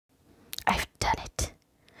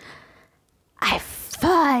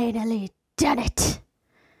finally done it.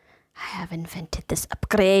 I have invented this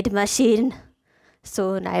upgrade machine.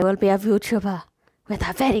 Soon I will be a VTuber with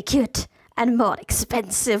a very cute and more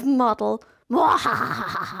expensive model.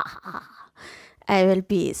 I will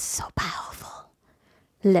be so powerful.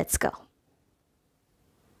 Let's go.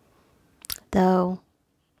 Though,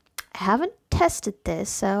 I haven't tested this,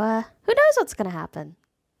 so who knows what's gonna happen.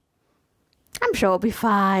 I'm sure it'll be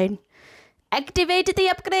fine. Activated the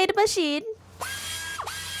upgrade machine.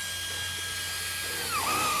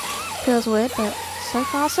 Feels weird, but so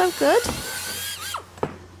far so good.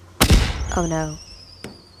 Oh no.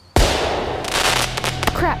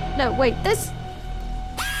 Crap, no, wait, this...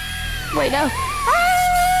 Wait, no.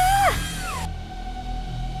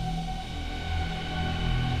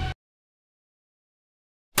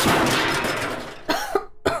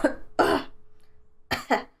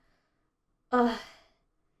 Ah!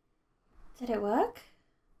 Did it work?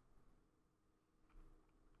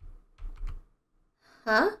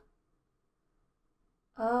 Huh?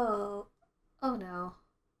 Oh no.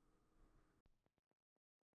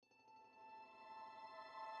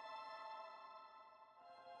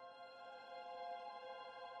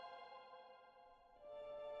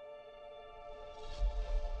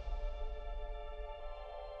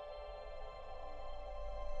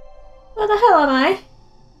 Where the hell am I?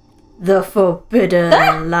 The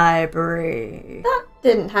Forbidden Library. That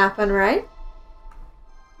didn't happen, right?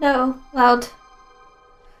 No loud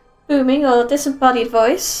booming or disembodied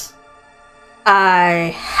voice.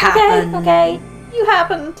 I happened. Okay, you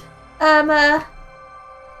happened.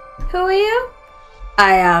 Who are you?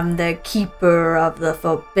 I am the keeper of the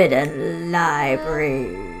Forbidden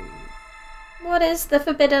Library. What is the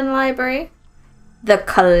Forbidden Library? The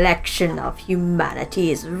collection of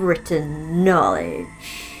humanity's written knowledge.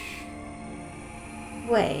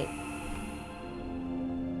 Wait.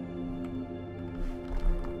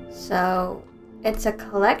 So, it's a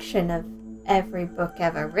collection of every book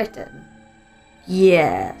ever written?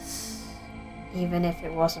 Yes. Even if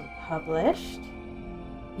it wasn't published?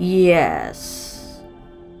 Yes.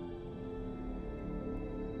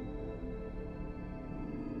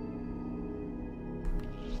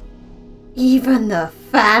 Even the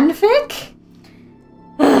fanfic?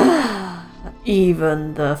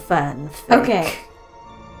 Even the fanfic. Okay.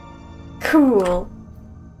 Cool.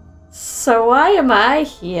 So why am I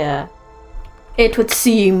here? It would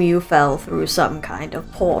seem you fell through some kind of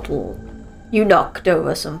portal. You knocked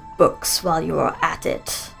over some books while you were at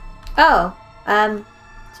it. Oh,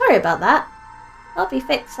 sorry about that. I'll be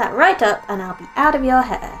fixed that right up and I'll be out of your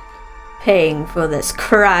hair. Paying for this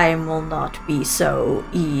crime will not be so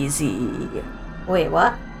easy. Wait,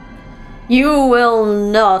 what? You will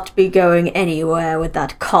not be going anywhere with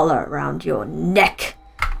that collar around your neck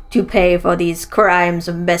to pay for these crimes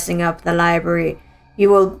of messing up the library. You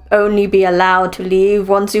will only be allowed to leave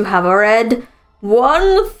once you have read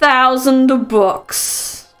 1,000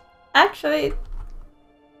 books. Actually,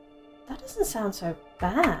 that doesn't sound so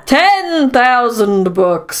bad. 10,000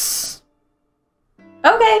 books.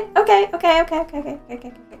 Okay.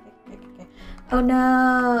 Oh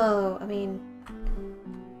no, I mean,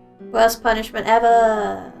 worst punishment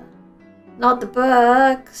ever. Not the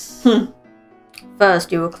books.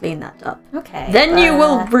 First, you will clean that up. Okay. Then you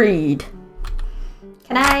will read.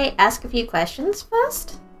 Can I ask a few questions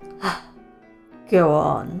first? Go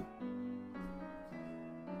on.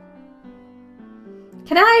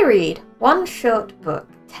 Can I read one short book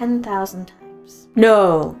 10,000 times?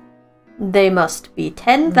 No. They must be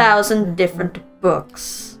 10,000 different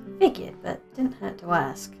books. Figured, but didn't hurt to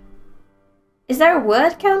ask. Is there a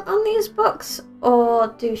word count on these books,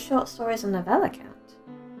 or do short stories and novella count?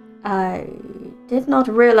 I did not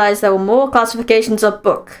realize there were more classifications of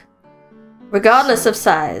book. Regardless of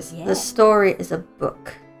size, Yeah. the story is a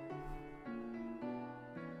book.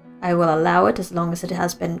 I will allow it as long as it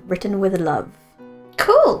has been written with love.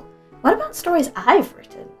 Cool! What about stories I've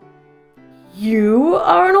written? You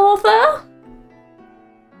are an author?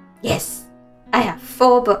 Yes, I have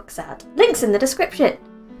 4 books out. Links in the description.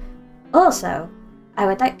 Also, I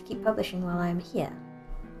would like to keep publishing while I am here.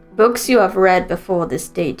 Books you have read before this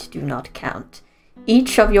date do not count.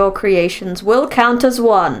 Each of your creations will count as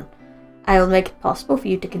one. I will make it possible for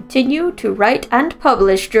you to continue to write and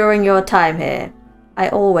publish during your time here. I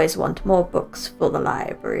always want more books for the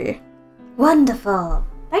library. Wonderful!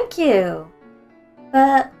 Thank you!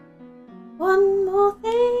 But one more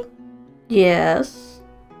thing? Yes?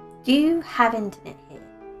 Do you have internet here?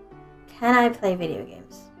 Can I play video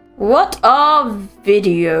games? What are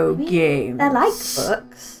video games? They're like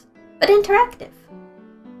books, but interactive.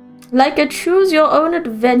 Like a choose-your-own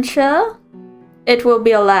adventure? It will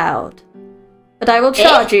be allowed. But I will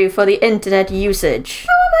charge you for the internet usage.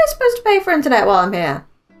 How am I supposed to pay for internet while I'm here?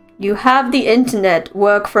 You have the internet.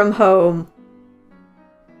 Work from home.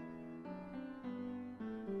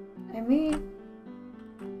 I mean,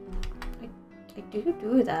 I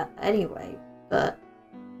do that anyway, but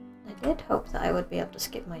I did hope that I would be able to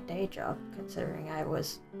skip my day job, considering I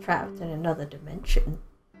was trapped in another dimension.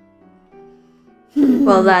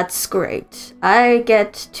 Well, that's great. I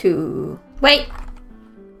get to... Wait,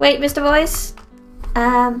 Mr. Voice.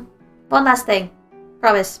 One last thing.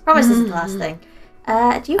 Promise this is the last thing.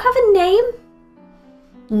 Do you have a name?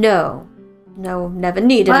 No, never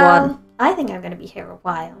needed one. I think I'm going to be here a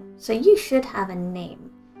while, so you should have a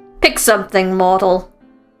name. Pick something, mortal.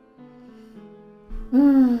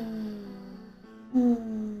 Keeper,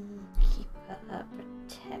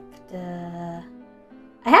 protector.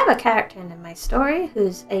 I have a character in my story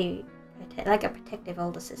who's a protective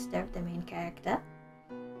older sister of the main character.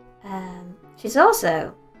 She's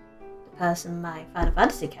also the person my Final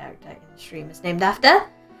Fantasy character in the stream is named after,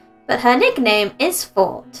 but her nickname is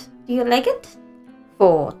Fort. Do you like it?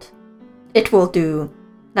 Fort. It will do.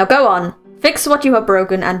 Now go on, fix what you have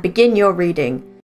broken and begin your reading.